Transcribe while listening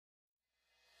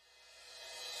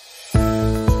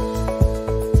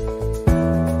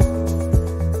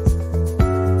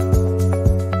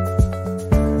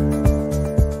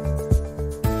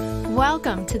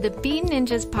the Bean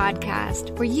Ninjas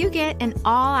podcast, where you get an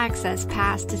all-access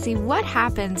pass to see what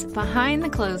happens behind the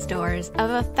closed doors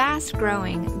of a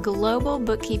fast-growing global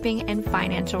bookkeeping and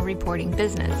financial reporting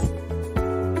business.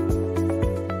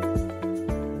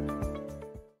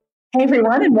 Hey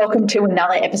everyone, and welcome to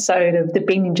another episode of the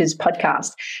Bean Ninjas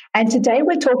podcast. And today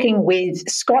we're talking with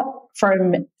Scott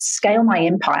from Scale My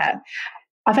Empire.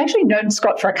 I've actually known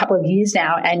Scott for a couple of years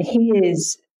now, and he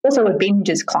is also a Bean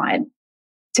Ninjas client.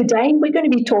 Today, we're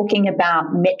going to be talking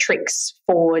about metrics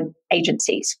for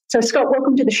agencies. So, Scott,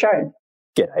 welcome to the show.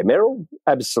 G'day, Meryl.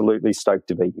 Absolutely stoked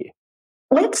to be here.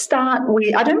 Let's start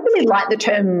with, I don't really like the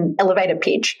term elevator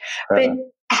pitch, but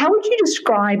how would you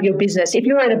describe your business? If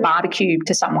you're at a barbecue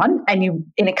to someone and you,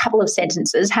 in a couple of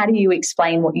sentences, how do you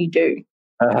explain what you do?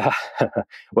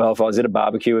 Well, if I was at a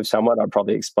barbecue with someone, I'd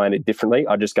probably explain it differently.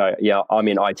 I'd just go, yeah, I'm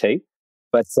in IT.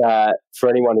 But for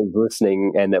anyone who's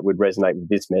listening and that would resonate with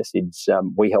this message,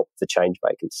 we help the change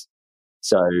makers.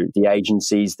 So the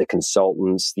agencies, the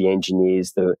consultants, the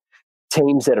engineers, the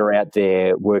teams that are out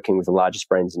there working with the largest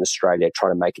brands in Australia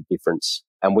trying to make a difference.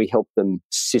 And we help them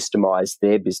systemize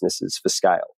their businesses for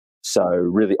scale. So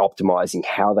really optimizing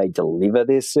how they deliver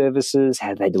their services,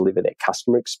 how they deliver their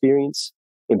customer experience,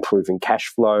 improving cash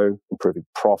flow, improving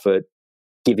profit,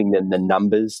 giving them the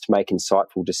numbers to make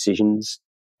insightful decisions,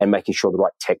 and making sure the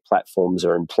right tech platforms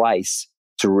are in place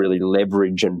to really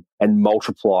leverage and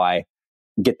multiply,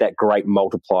 get that great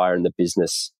multiplier in the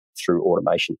business through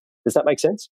automation. Does that make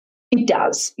sense? It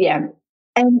does, yeah.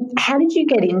 And how did you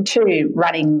get into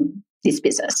running this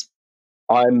business?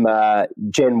 I'm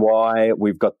Gen Y.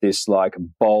 We've got this like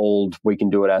bold, we can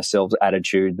do it ourselves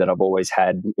attitude that I've always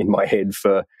had in my head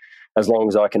for as long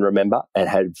as I can remember. And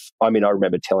I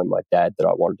remember telling my dad that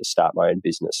I wanted to start my own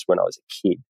business when I was a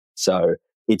kid. So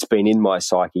it's been in my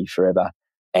psyche forever.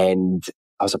 And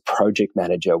I was a project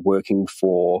manager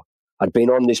I'd been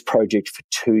on this project for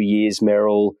 2 years,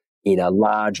 Meryl, in a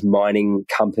large mining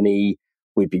company.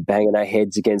 We'd be banging our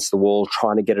heads against the wall,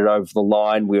 trying to get it over the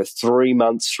line. We were 3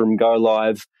 months from go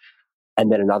live.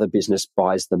 And then another business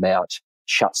buys them out,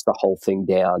 shuts the whole thing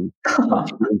down. They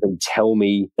didn't even tell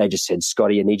me. They just said,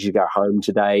 Scotty, I need you to go home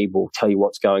today. We'll tell you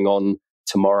what's going on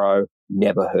tomorrow.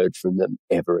 Never heard from them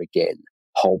ever again.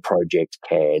 Whole project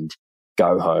canned,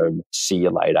 go home, see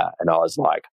you later. And I was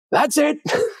like, that's it.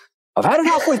 I've had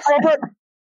enough with corporate.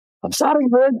 I'm starting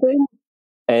my own thing.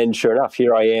 And sure enough,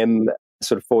 here I am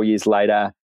sort of 4 years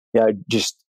later,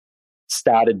 just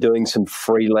started doing some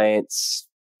freelance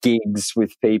gigs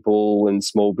with people and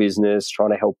small business,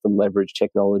 trying to help them leverage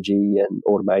technology and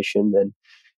automation. And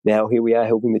now here we are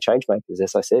helping the change makers,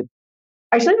 as I said.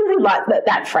 I actually really like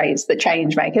that phrase, the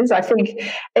change makers. I think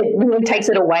it really takes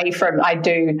it away from I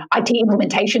do IT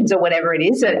implementations or whatever it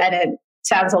is, and it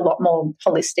sounds a lot more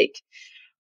holistic.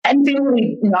 And it's been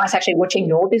really nice actually watching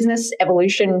your business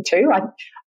evolution too. I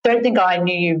don't think I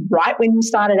knew you right when you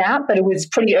started out, but it was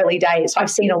pretty early days.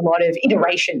 I've seen a lot of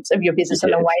iterations of your business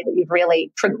and the way that you've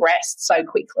really progressed so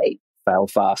quickly. Fail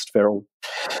fast, Meryl.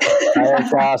 Fail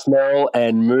fast, Meryl,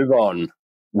 and move on.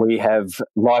 We have,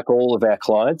 like all of our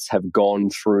clients, have gone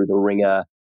through the ringer,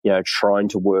 trying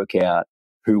to work out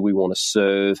who we want to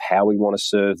serve, how we want to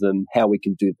serve them, how we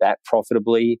can do that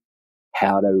profitably,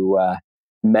 how to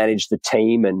manage the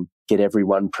team and get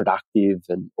everyone productive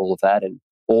and all of that. And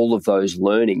all of those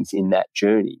learnings in that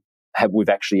journey we've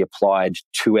actually applied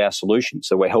to our solution.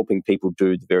 So we're helping people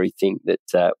do the very thing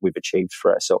that we've achieved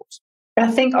for ourselves.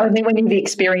 I think only when you've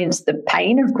experienced the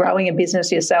pain of growing a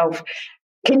business yourself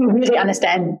can you really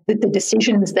understand the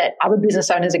decisions that other business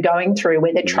owners are going through,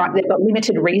 where they've got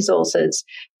limited resources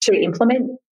to implement,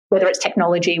 whether it's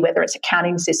technology, whether it's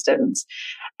accounting systems.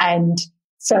 And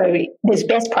so there's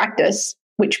best practice,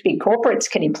 which big corporates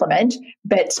can implement,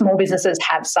 but small businesses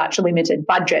have such limited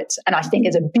budgets. And I think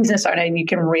as a business owner, you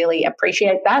can really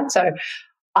appreciate that. So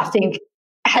I think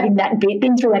having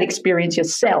been through that experience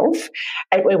yourself,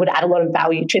 it would add a lot of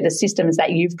value to the systems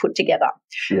that you've put together.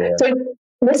 Yeah. So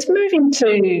let's move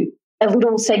into a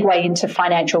little segue into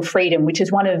financial freedom, which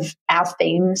is one of our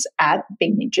themes at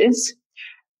Bean Ninjas.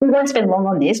 We won't spend long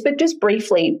on this, but just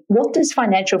briefly, what does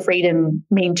financial freedom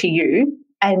mean to you?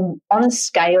 And on a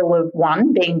scale of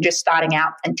 1 being just starting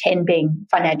out and 10 being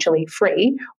financially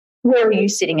free, where are you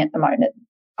sitting at the moment?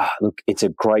 Look, it's a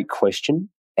great question.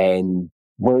 And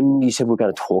when you said we're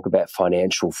going to talk about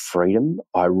financial freedom,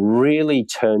 I really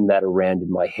turned that around in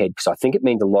my head because I think it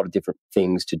means a lot of different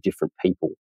things to different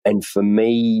people. And for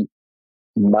me,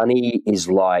 money is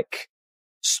like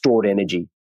stored energy,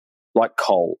 like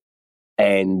coal.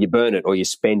 And you burn it or you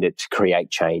spend it to create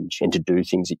change and to do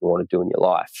things that you want to do in your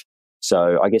life.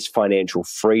 So I guess financial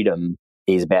freedom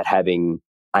is about having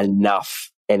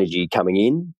enough energy coming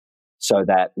in so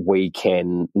that we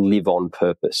can live on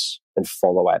purpose and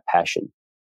follow our passion.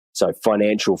 So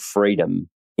financial freedom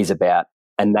is about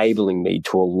enabling me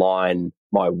to align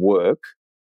my work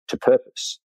to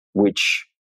purpose, which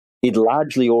it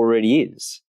largely already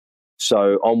is.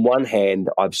 So on one hand,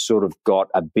 I've sort of got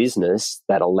a business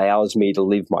that allows me to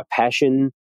live my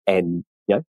passion, and,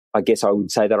 I guess I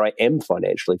would say that I am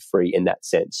financially free in that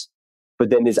sense. But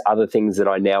then there's other things that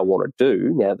I now want to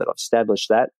do now that I've established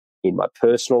that in my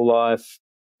personal life.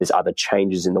 There's other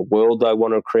changes in the world I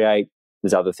want to create.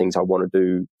 There's other things I want to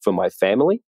do for my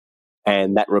family.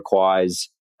 And that requires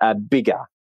a bigger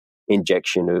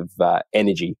injection of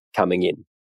energy coming in.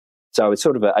 So it's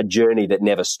sort of a journey that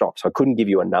never stops. I couldn't give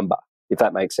you a number, if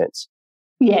that makes sense.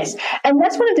 Yes. And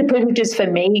that's one of the privileges for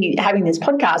me having this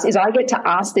podcast is I get to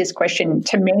ask this question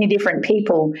to many different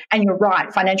people. And you're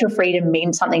right, financial freedom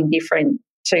means something different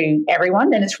to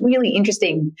everyone. And it's really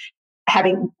interesting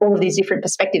having all of these different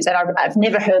perspectives. And I've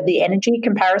never heard the energy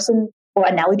comparison or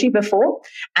analogy before.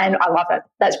 And I love it.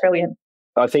 That's brilliant.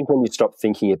 I think when you stop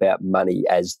thinking about money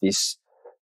as this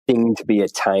thing to be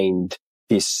attained,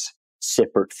 this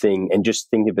separate thing, and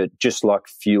just think of it just like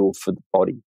fuel for the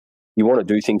body. You want to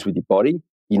do things with your body,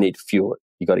 you need to fuel it.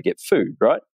 You got to get food,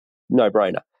 right? No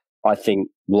brainer. I think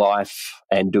life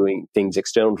and doing things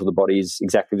external to the body is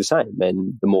exactly the same.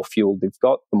 And the more fuel you've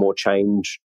got, the more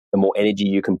change, the more energy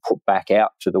you can put back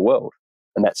out to the world.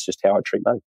 And that's just how I treat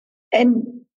money. And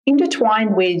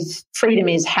intertwined with freedom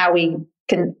is how we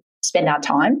can spend our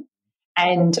time.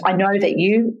 And I know that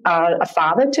you are a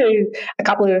father to a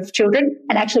couple of children.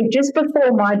 And actually, just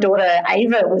before my daughter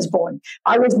Ava was born,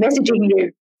 I was messaging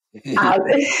you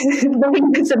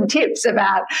looking for some tips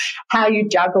about how you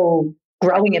juggle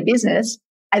growing a business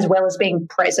as well as being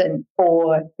present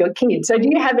for your kids. So do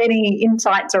you have any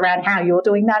insights around how you're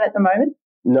doing that at the moment?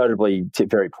 Notably,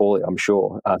 very poorly, I'm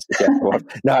sure.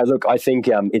 No, look, I think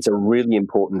it's a really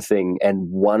important thing. And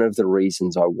one of the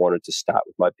reasons I wanted to start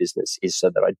with my business is so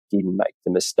that I didn't make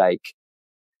the mistake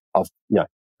of,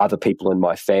 other people in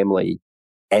my family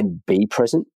and be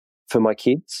present for my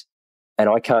kids. And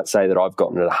I can't say that I've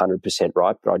gotten it 100%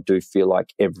 right, but I do feel like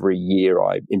every year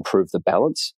I improve the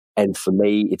balance. And for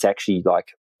me, it's actually like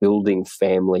building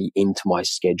family into my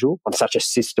schedule. I'm such a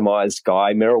systemized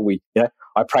guy, Meryl.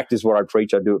 I practice what I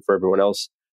preach. I do it for everyone else.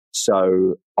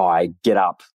 So I get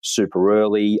up super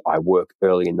early. I work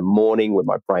early in the morning when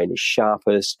my brain is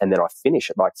sharpest. And then I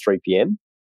finish at like 3 p.m.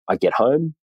 I get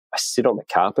home, I sit on the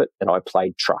carpet and I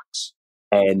play trucks.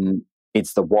 And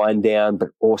it's the wind down, but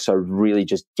also really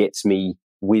just gets me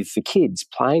with the kids,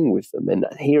 playing with them and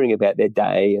hearing about their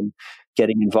day and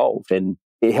getting involved. And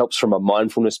it helps from a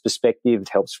mindfulness perspective. It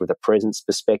helps with a presence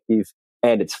perspective,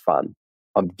 and it's fun.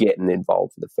 I'm getting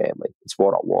involved with the family. It's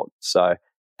what I want. So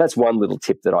that's one little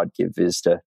tip that I'd give, is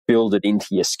to build it into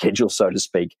your schedule, so to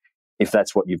speak, if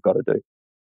that's what you've got to do.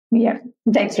 Yeah,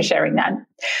 thanks for sharing that.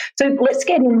 So let's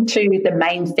get into the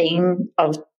main theme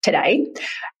of today.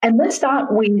 And let's start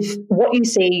with what you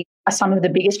see are some of the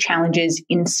biggest challenges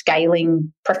in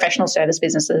scaling professional service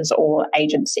businesses or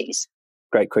agencies.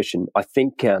 Great question. I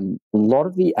think a lot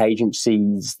of the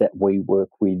agencies that we work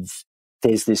with,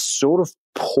 there's this sort of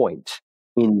point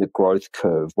in the growth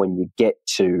curve when you get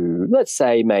to, let's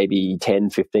say, maybe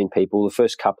 10, 15 people, the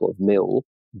first couple of mil,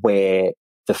 where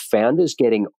the founder's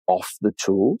getting off the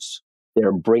tools.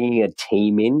 They're bringing a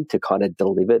team in to kind of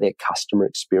deliver their customer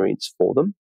experience for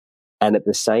them. And at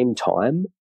the same time,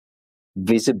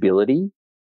 visibility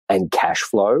and cash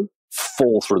flow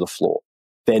fall through the floor.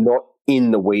 They're not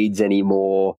in the weeds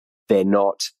anymore. They're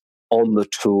not on the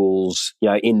tools,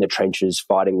 in the trenches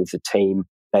fighting with the team.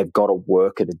 They've got to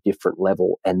work at a different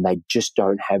level, and they just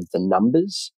don't have the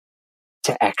numbers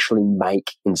to actually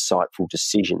make insightful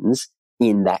decisions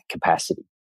in that capacity.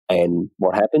 And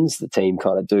what happens? The team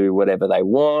kind of do whatever they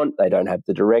want. They don't have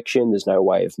the direction. There's no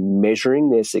way of measuring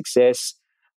their success.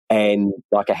 And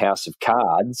like a house of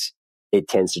cards, it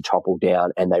tends to topple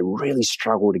down, and they really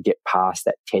struggle to get past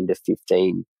that 10 to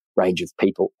 15 range of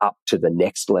people up to the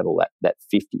next level, that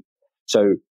 50.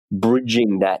 So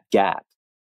bridging that gap,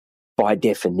 by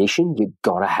definition, you've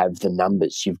got to have the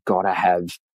numbers. You've got to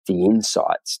have the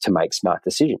insights to make smart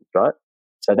decisions, right?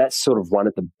 So that's sort of one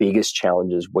of the biggest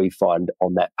challenges we find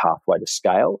on that pathway to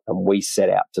scale, and we set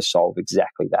out to solve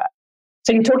exactly that.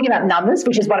 So you're talking about numbers,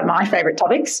 which is one of my favourite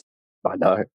topics. I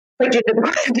know. Which is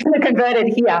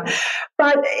converted here.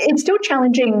 But it's still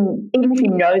challenging, even if you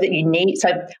know that you need. So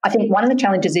I think one of the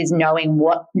challenges is knowing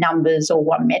what numbers or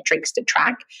what metrics to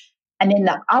track. And then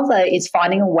the other is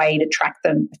finding a way to track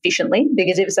them efficiently,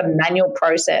 because if it's a manual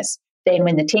process, then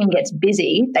when the team gets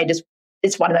busy, they just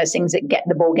it's one of those things that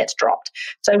the ball gets dropped.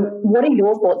 So what are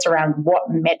your thoughts around what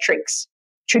metrics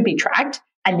should be tracked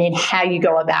and then how you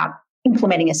go about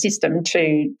implementing a system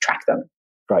to track them?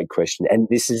 Great question. And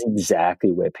this is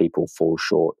exactly where people fall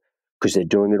short because they're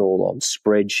doing it all on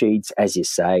spreadsheets. As you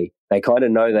say, they kind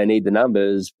of know they need the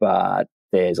numbers, but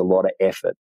there's a lot of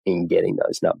effort in getting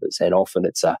those numbers. And often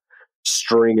it's a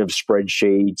string of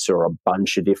spreadsheets or a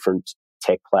bunch of different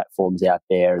tech platforms out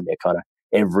there, and they're kind of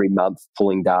every month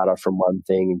pulling data from one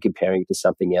thing and comparing it to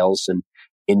something else. And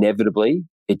inevitably,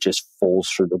 it just falls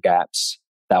through the gaps.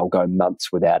 They'll go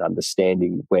months without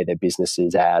understanding where their business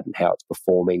is at and how it's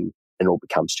performing, and it all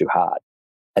becomes too hard.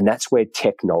 And that's where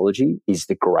technology is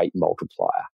the great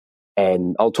multiplier.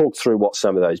 And I'll talk through what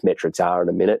some of those metrics are in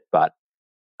a minute, but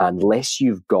unless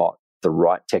you've got the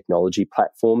right technology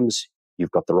platforms,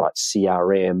 you've got the right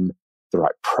CRM, the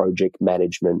right project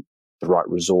management, the right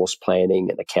resource planning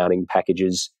and accounting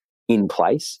packages in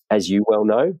place, as you well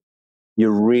know, you're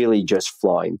really just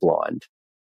flying blind.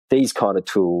 These kind of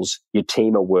tools, your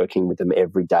team are working with them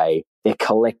every day. They're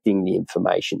collecting the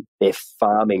information. They're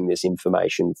farming this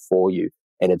information for you,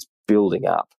 and it's building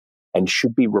up and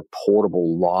should be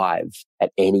reportable live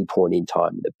at any point in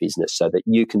time in the business so that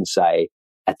you can say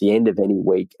at the end of any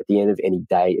week, at the end of any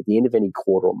day, at the end of any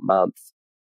quarter or month,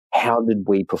 how did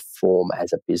we perform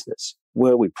as a business?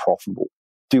 Were we profitable?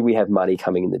 Do we have money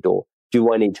coming in the door?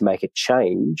 Do I need to make a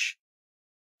change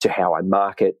to how I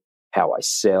market, how I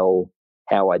sell,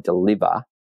 how I deliver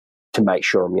to make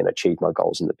sure I'm going to achieve my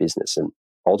goals in the business and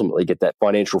ultimately get that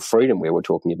financial freedom we were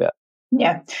talking about?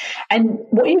 Yeah. And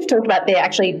what you've talked about there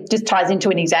actually just ties into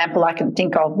an example I can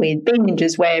think of with Bean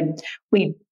Ninjas, where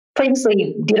we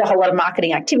previously did a whole lot of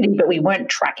marketing activity, but we weren't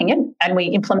tracking it, and we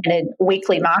implemented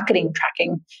weekly marketing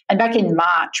tracking. And back in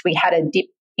March, we had a dip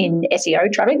in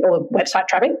SEO traffic or website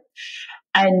traffic,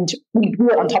 and we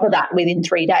were on top of that within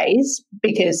 3 days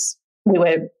because we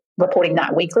were reporting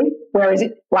that weekly. Whereas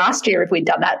last year, if we'd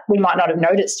done that, we might not have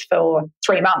noticed for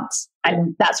 3 months.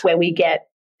 And that's where we get,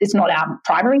 it's not our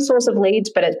primary source of leads,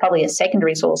 but it's probably a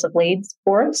secondary source of leads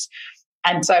for us.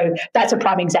 And so that's a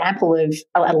prime example of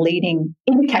a leading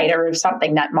indicator of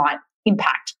something that might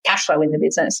impact cash flow in the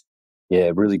business.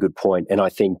 Yeah, really good point. And I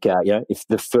think, if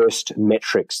the first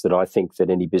metrics that I think that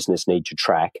any business need to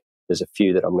track, there's a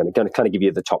few that I'm going to kind of give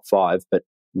you the top 5, but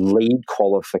lead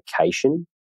qualification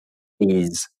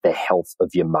is the health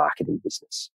of your marketing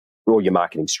business or your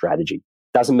marketing strategy.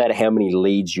 Doesn't matter how many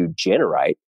leads you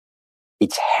generate,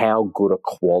 it's how good a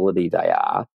quality they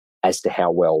are as to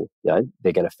how well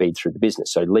they're going to feed through the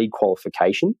business. So lead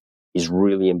qualification is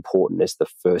really important as the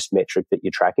first metric that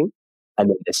you're tracking. And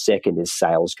then the second is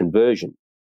sales conversion.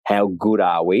 How good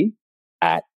are we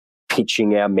at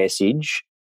pitching our message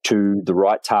to the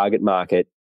right target market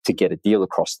to get a deal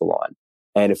across the line?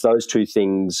 And if those two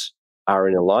things are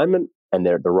in alignment and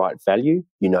they're at the right value,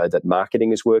 you know that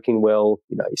marketing is working well,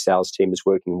 you know your sales team is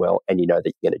working well, and you know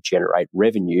that you're going to generate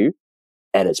revenue.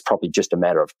 And it's probably just a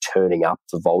matter of turning up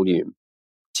the volume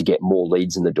to get more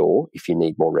leads in the door if you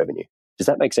need more revenue. Does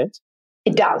that make sense?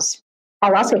 It does.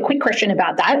 I'll ask a quick question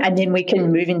about that, and then we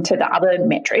can move into the other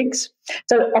metrics.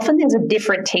 So often there's a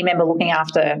different team member looking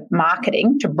after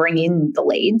marketing to bring in the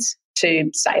leads to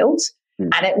sales.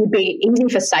 And it would be easy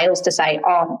for sales to say,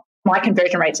 oh, my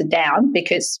conversion rates are down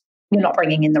because you're not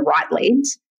bringing in the right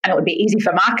leads. And it would be easy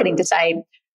for marketing to say,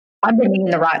 I'm bringing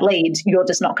in the right leads, you're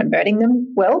just not converting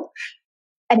them well.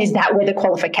 And is that where the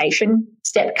qualification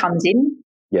step comes in?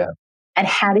 Yeah. And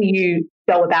how do you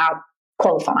go about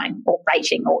qualifying or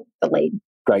rating or the lead?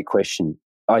 Great question.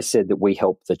 I said that we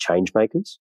help the change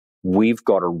makers. We've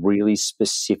got a really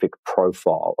specific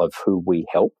profile of who we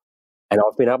help. And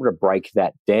I've been able to break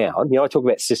that down. I talk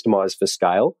about systemize for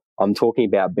scale. I'm talking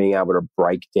about being able to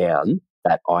break down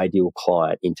that ideal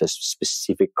client into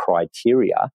specific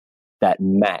criteria that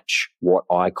match what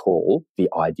I call the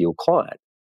ideal client.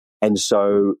 And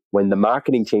so when the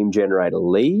marketing team generate a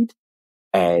lead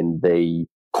and the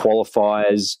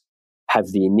qualifiers have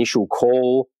the initial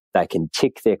call, they can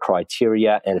tick their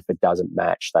criteria, and if it doesn't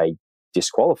match, they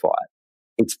disqualify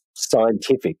it. It's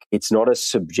scientific. It's not a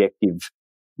subjective,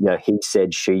 he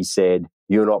said, she said,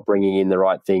 you're not bringing in the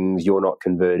right things, you're not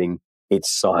converting. It's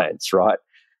science, right?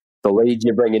 The leads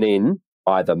you're bringing in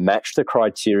either match the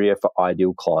criteria for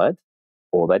ideal client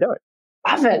or they don't.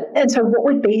 Love it. And so what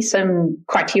would be some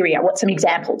criteria? What's some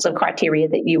examples of criteria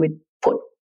that you would put?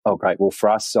 Oh, great. Well, for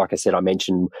us, like I said, I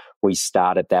mentioned we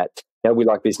start at that. We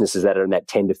like businesses that are in that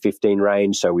 10 to 15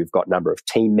 range. So we've got number of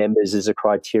team members as a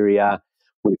criteria.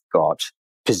 We've got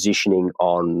positioning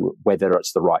on whether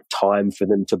it's the right time for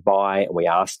them to buy. And we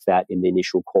ask that in the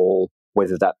initial call,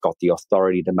 whether they've got the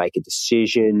authority to make a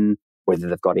decision, whether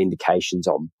they've got indications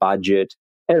on budget,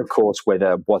 and of course,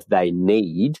 whether what they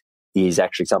need is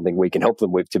actually something we can help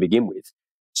them with to begin with.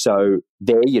 So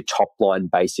they're your top line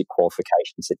basic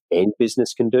qualifications that any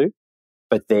business can do.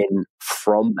 But then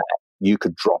from that, you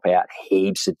could drop out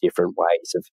heaps of different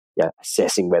ways of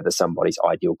assessing whether somebody's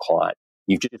ideal client.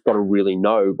 You've just got to really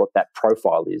know what that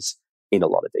profile is in a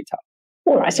lot of detail.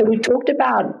 All right. So we've talked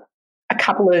about a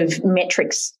couple of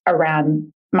metrics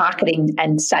around marketing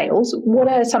and sales. What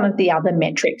are some of the other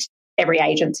metrics every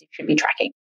agency should be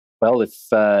tracking? Well, if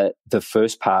the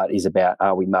first part is about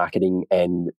are we marketing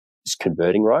and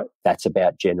converting right, that's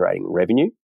about generating revenue.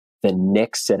 The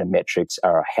next set of metrics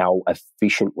are how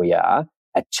efficient we are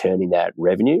at turning that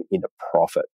revenue into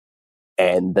profit.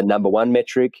 And the number one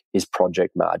metric is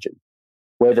project margin.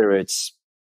 Whether it's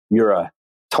you're a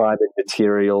time and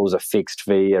materials, a fixed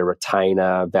fee, a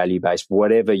retainer, value-based,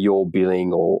 whatever your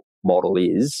billing or model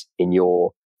is in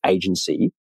your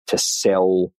agency to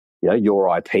sell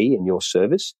your IP and your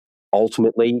service,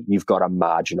 ultimately you've got a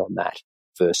margin on that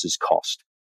versus cost.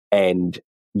 And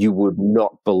you would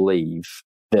not believe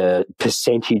the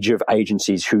percentage of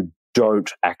agencies who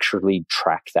don't actually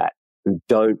track that, who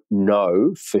don't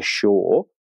know for sure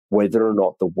whether or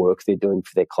not the work they're doing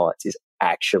for their clients is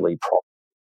actually profitable.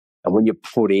 And when you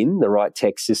put in the right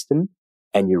tech system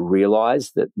and you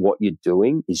realize that what you're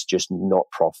doing is just not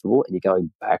profitable and you're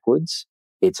going backwards,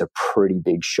 it's a pretty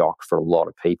big shock for a lot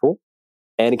of people.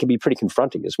 And it can be pretty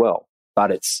confronting as well.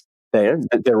 But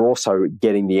they're also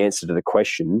getting the answer to the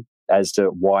question as to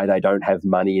why they don't have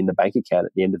money in the bank account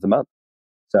at the end of the month.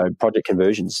 So project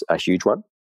conversion's a huge one.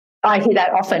 I hear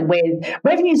that often where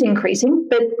revenue's increasing,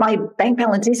 but my bank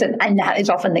balance isn't. And that is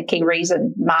often the key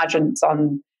reason, margins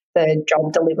on the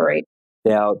job delivery.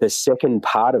 Now, the second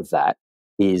part of that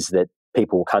is that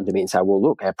people will come to me and say, well,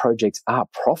 look, our projects are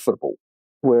profitable.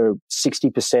 We're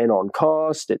 60% on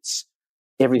cost.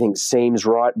 Everything seems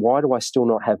right. Why do I still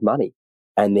not have money?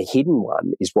 And the hidden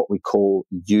one is what we call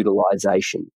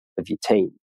utilization of your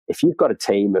team. If you've got a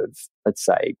team of, let's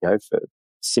say, for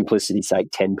simplicity's sake,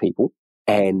 10 people,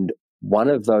 and one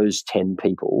of those 10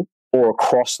 people, or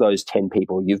across those 10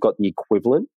 people, you've got the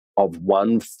equivalent of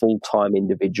one full-time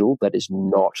individual that is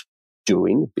not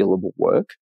doing billable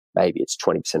work. Maybe it's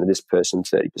 20% of this person,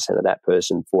 30% of that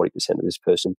person, 40% of this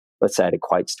person. Let's say it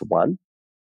equates to one.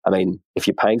 I mean, if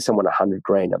you're paying someone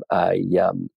 $100,000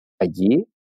 a year,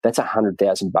 that's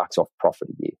 $100,000 off profit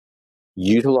a year.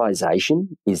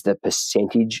 Utilization is the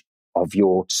percentage of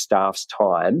your staff's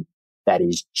time that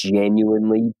is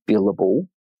genuinely billable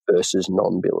versus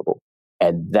non-billable.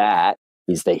 And that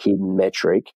is the hidden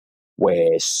metric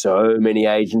where so many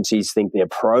agencies think their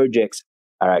projects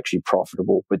are actually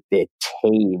profitable, but their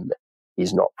team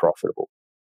is not profitable.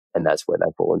 And that's where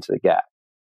they fall into the gap.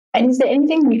 And is there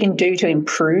anything you can do to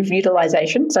improve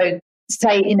utilization? So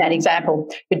say in that example,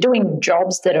 you're doing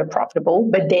jobs that are profitable,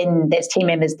 but then there's team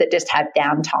members that just have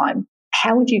downtime.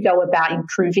 How would you go about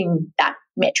improving that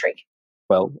metric?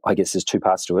 Well, I guess there's two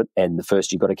parts to it. And the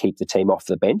first, you've got to keep the team off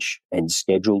the bench and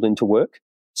scheduled into work.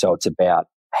 So it's about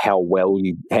how well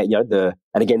and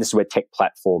again, this is where tech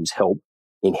platforms help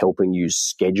in helping you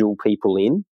schedule people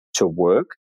in to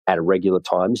work at regular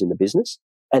times in the business.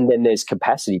 And then there's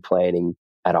capacity planning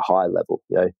at a high level,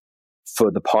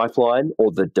 for the pipeline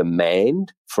or the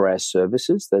demand for our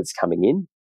services that's coming in.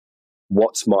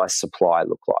 What's my supply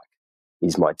look like?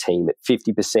 Is my team at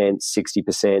 50%,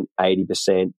 60%,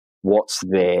 80%? What's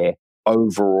their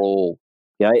overall?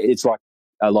 It's like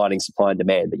aligning supply and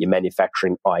demand, but you're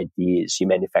manufacturing ideas, you're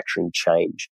manufacturing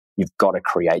change. You've got to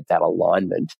create that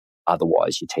alignment.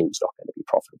 Otherwise, your team's not going to be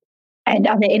profitable. And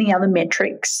are there any other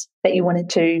metrics that you wanted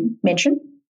to mention?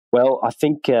 Well, I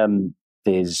think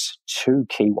there's two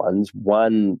key ones.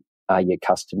 One, are your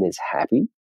customers happy?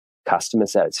 Customer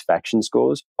satisfaction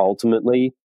scores.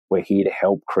 Ultimately, we're here to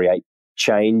help create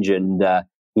change and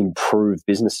improve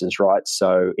businesses, right?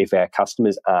 So if our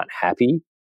customers aren't happy,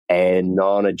 and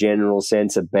on a general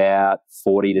sense, about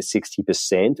 40 to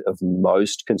 60% of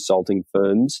most consulting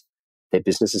firms, their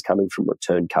business is coming from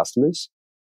return customers.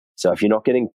 So if you're not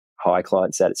getting high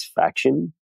client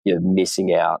satisfaction, you're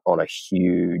missing out on a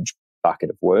huge bucket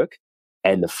of work.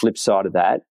 And the flip side of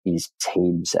that is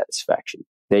team satisfaction.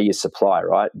 They're your supply,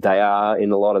 right? They are,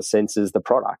 in a lot of senses, the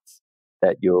products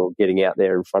that you're getting out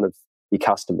there in front of your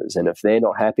customers. And if they're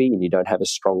not happy and you don't have a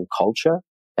strong culture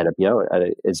and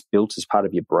it's built as part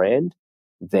of your brand,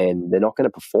 then they're not going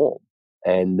to perform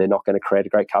and they're not going to create a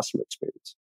great customer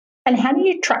experience. And how do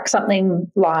you track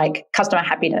something like customer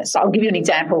happiness? I'll give you an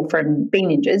example from Bee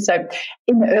Ninjas. So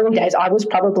in the early days, I was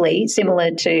probably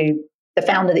similar to the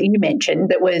founder that you mentioned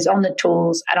that was on the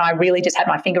tools, and I really just had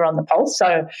my finger on the pulse.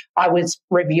 So I was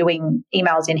reviewing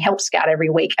emails in Help Scout every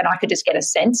week, and I could just get a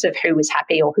sense of who was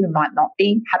happy or who might not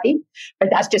be happy. But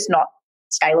that's just not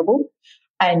scalable.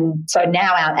 And so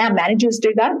now our managers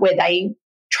do that, where they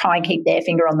try and keep their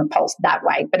finger on the pulse that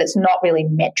way, but it's not really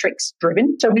metrics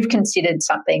driven. So we've considered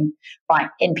something like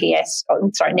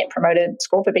Net Promoter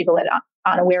Score, for people that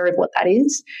aren't aware of what that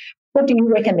is. What do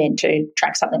you recommend to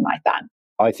track something like that?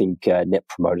 I think Net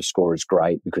Promoter Score is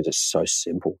great because it's so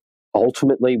simple.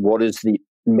 Ultimately, what is the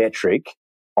metric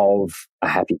of a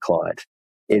happy client?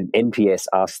 NPS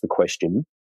asks the question,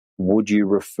 would you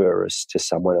refer us to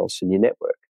someone else in your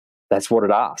network? That's what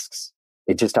it asks.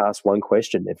 It just asks one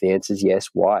question. If the answer is yes,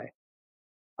 why?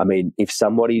 I mean, if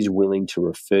somebody is willing to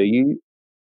refer you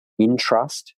in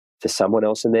trust to someone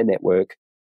else in their network,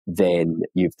 then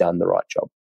you've done the right job.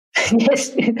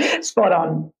 Yes, spot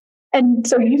on. And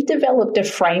so you've developed a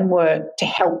framework to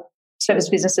help service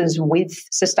businesses with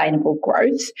sustainable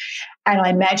growth. And I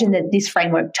imagine that this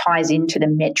framework ties into the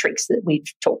metrics that we've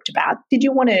talked about. Did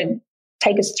you want to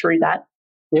take us through that?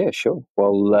 Yeah, sure.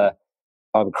 Well,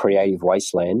 I'm a creative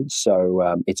wasteland,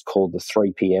 so it's called the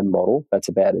 3PM model. That's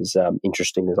about as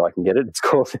interesting as I can get it.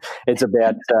 It's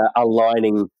about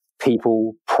aligning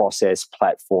people, process,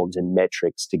 platforms, and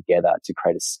metrics together to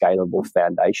create a scalable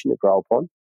foundation to grow upon.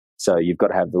 So you've got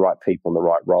to have the right people in the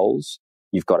right roles.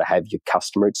 You've got to have your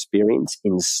customer experience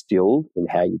instilled in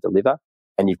how you deliver.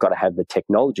 And you've got to have the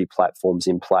technology platforms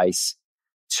in place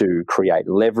to create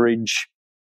leverage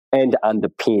and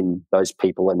underpin those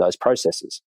people and those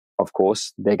processes. Of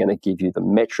course, they're going to give you the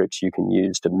metrics you can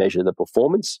use to measure the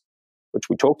performance, which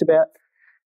we talked about.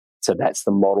 So that's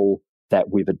the model that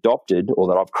we've adopted or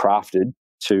that I've crafted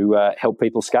to help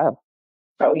people scale.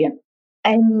 Oh, yeah.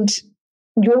 And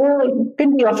you're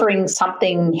going to be offering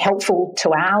something helpful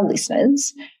to our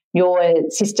listeners, your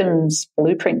systems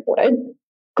blueprint audit.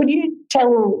 Could you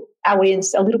tell our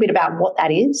audience a little bit about what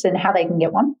that is and how they can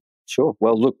get one? Sure.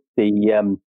 Well, look,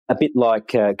 a bit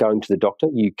like going to the doctor,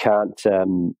 you can't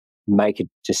make a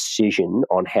decision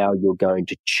on how you're going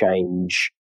to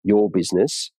change your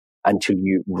business until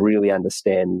you really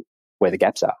understand where the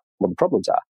gaps are, what the problems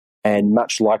are. And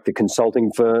much like the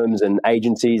consulting firms and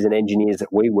agencies and engineers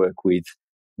that we work with,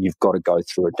 you've got to go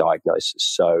through a diagnosis.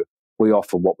 So we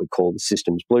offer what we call the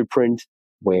systems blueprint,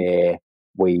 where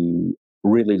we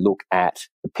really look at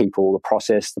the people, the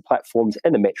process, the platforms,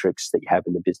 and the metrics that you have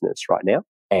in the business right now,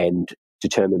 and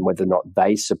determine whether or not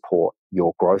they support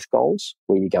your growth goals,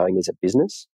 where you're going as a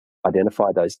business,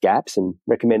 identify those gaps and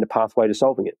recommend a pathway to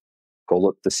solving it. Call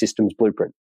it the systems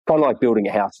blueprint. Kind of like building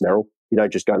a house, Meryl. You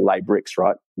don't just go and lay bricks,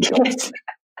 right? Yes.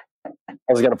 I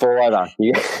was going to fall over.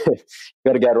 You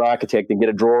got to go to an architect and get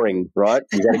a drawing, right?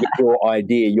 You got to get your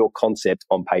idea, your concept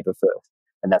on paper first.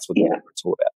 And that's what the blueprint's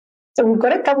all about. So we've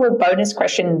got a couple of bonus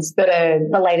questions that are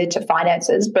related to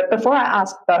finances. But before I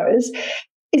ask those,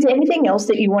 is there anything else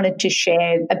that you wanted to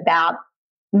share about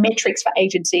metrics for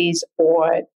agencies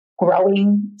or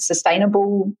growing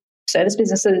sustainable service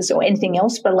businesses or anything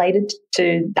else related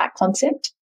to that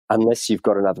concept? Unless you've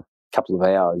got another couple of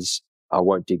hours, I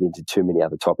won't dig into too many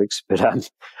other topics. But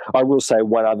I will say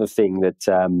one other thing that,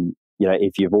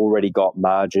 if you've already got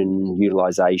margin,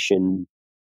 utilization,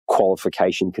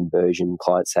 qualification, conversion,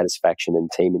 client satisfaction,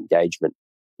 and team engagement,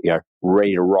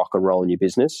 ready to rock and roll in your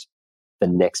business, the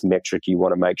next metric you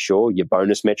want to make sure, your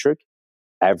bonus metric,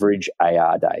 average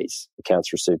AR days,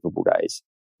 accounts receivable days.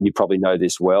 You probably know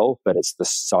this well, but it's the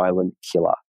silent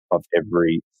killer of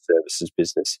every services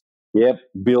business. Yep,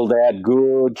 build out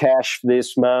good cash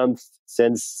this month,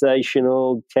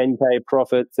 sensational, 10K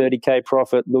profit, 30K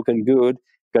profit, looking good.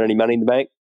 Got any money in the bank?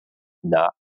 Nah.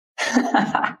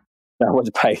 No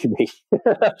one's paying me.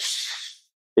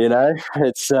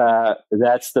 It's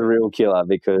that's the real killer,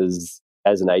 because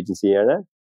as an agency owner,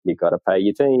 you got to pay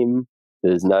your team.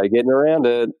 There's no getting around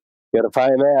it. You got to pay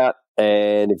them out.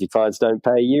 And if your clients don't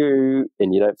pay you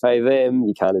and you don't pay them,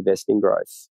 you can't invest in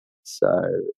growth. So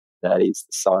that is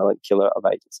the silent killer of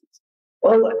agencies.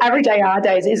 Well, average AR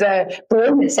days is a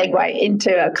brilliant segue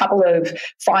into a couple of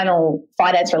final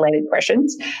finance-related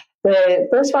questions. The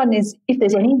first one is if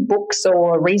there's any books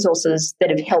or resources that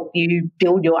have helped you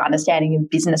build your understanding of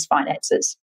business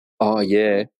finances. Oh,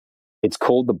 yeah. It's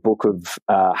called the Book of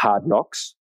Hard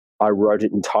Knocks. I wrote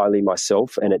it entirely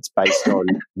myself, and it's based on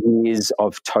years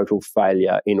of total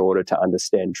failure in order to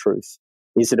understand truth.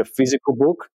 Is it a physical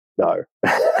book? No.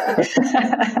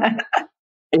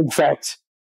 In fact,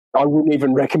 I wouldn't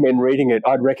even recommend reading it.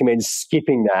 I'd recommend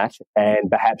skipping that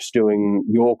and perhaps doing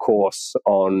your course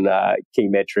on key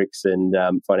metrics and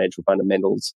financial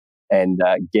fundamentals and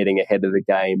getting ahead of the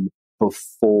game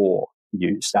before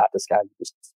you start to scale your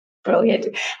business. Brilliant.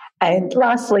 And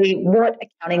lastly, what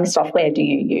accounting software do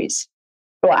you use?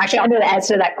 Well, actually, I'm going to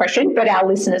answer that question, but our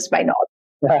listeners may not.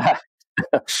 I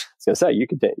was going to say, you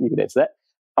could answer that.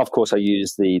 Of course, I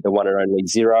use the one and only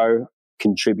Xero,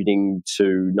 contributing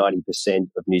to 90%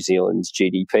 of New Zealand's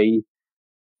GDP.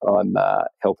 I'm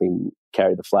helping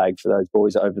carry the flag for those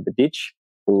boys over the ditch.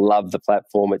 Love the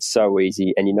platform. It's so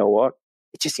easy. And you know what?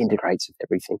 It just integrates with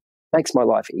everything. Makes my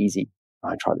life easy.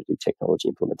 I try to do technology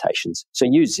implementations. So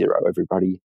use Xero,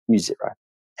 everybody. Use Xero.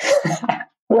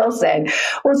 Well said.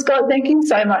 Well, Scott, thank you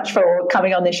so much for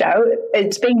coming on the show.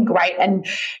 It's been great. And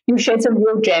you've shared some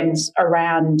real gems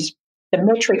around the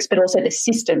metrics, but also the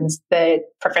systems that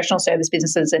professional service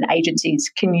businesses and agencies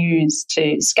can use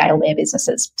to scale their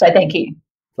businesses. So thank you.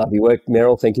 Love your work,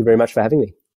 Meryl. Thank you very much for having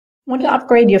me. Want to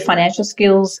upgrade your financial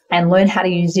skills and learn how to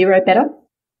use Xero better?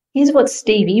 Here's what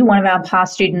Stevie, one of our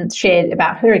past students, shared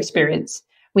about her experience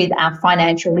with our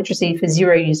Financial Literacy for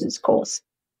Xero Users course.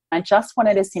 I just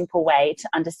wanted a simple way to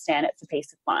understand it for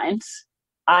peace of mind.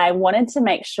 I wanted to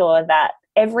make sure that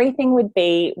everything would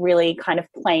be really kind of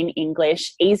plain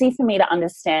English, easy for me to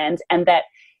understand, and that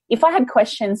if I had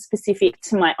questions specific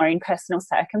to my own personal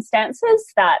circumstances,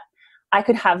 that I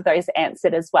could have those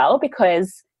answered as well,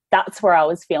 because that's where I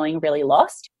was feeling really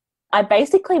lost. I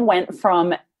basically went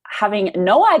from having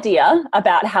no idea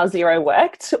about how Xero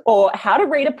worked or how to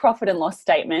read a profit and loss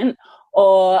statement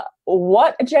or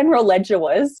what a general ledger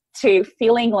was, to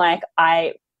feeling like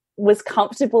I was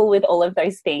comfortable with all of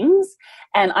those things.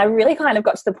 And I really kind of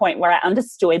got to the point where I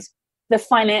understood the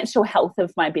financial health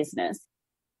of my business.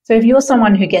 So if you're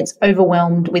someone who gets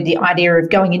overwhelmed with the idea of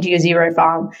going into your Xero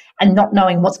file and not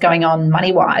knowing what's going on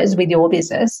money-wise with your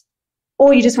business,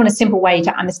 or you just want a simple way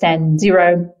to understand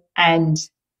Xero and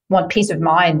want peace of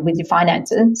mind with your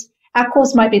finances, our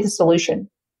course might be the solution.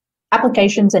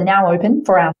 Applications are now open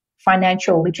for our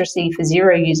Financial Literacy for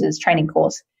Xero Users training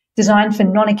course, designed for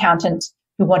non-accountants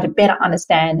who want to better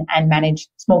understand and manage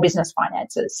small business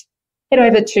finances. Head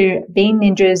over to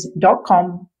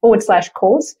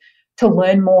beanninjas.com/course to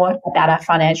learn more about our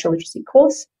financial literacy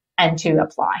course and to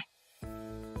apply.